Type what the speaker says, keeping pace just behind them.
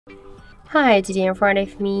Hi, today in front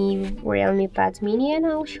of me Realme Pad Mini, and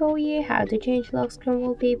I'll show you how to change lock screen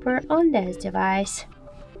wallpaper on this device.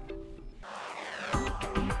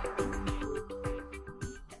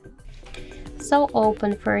 So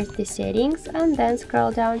open first the settings and then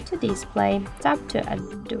scroll down to display, tap to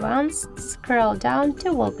advanced, scroll down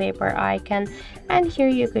to wallpaper icon, and here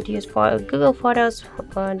you could use for Google Photos,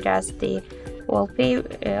 just the wallpaper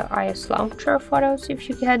iOS launcher photos if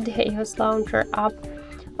you get the iOS launcher up.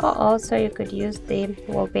 Or also you could use the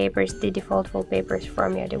wallpapers, the default wallpapers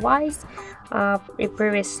from your device. You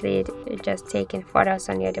previously just taken photos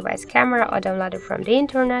on your device camera or downloaded from the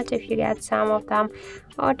internet if you get some of them,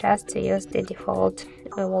 or just to use the default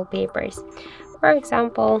wallpapers. For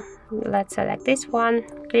example, let's select this one,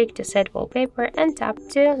 click to set wallpaper and tap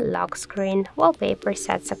to lock screen. Wallpaper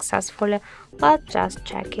set successfully. Let's just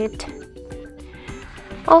check it.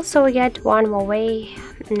 Also, we get one more way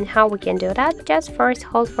how we can do that. Just first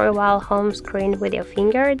hold for a while home screen with your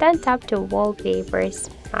finger, then tap to wallpapers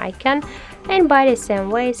icon, and by the same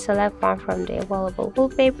way select one from the available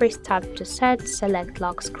wallpapers, tap to set, select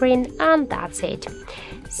lock screen, and that's it.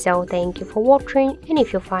 So thank you for watching, and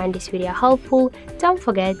if you find this video helpful, don't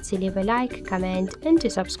forget to leave a like, comment and to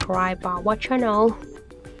subscribe our channel.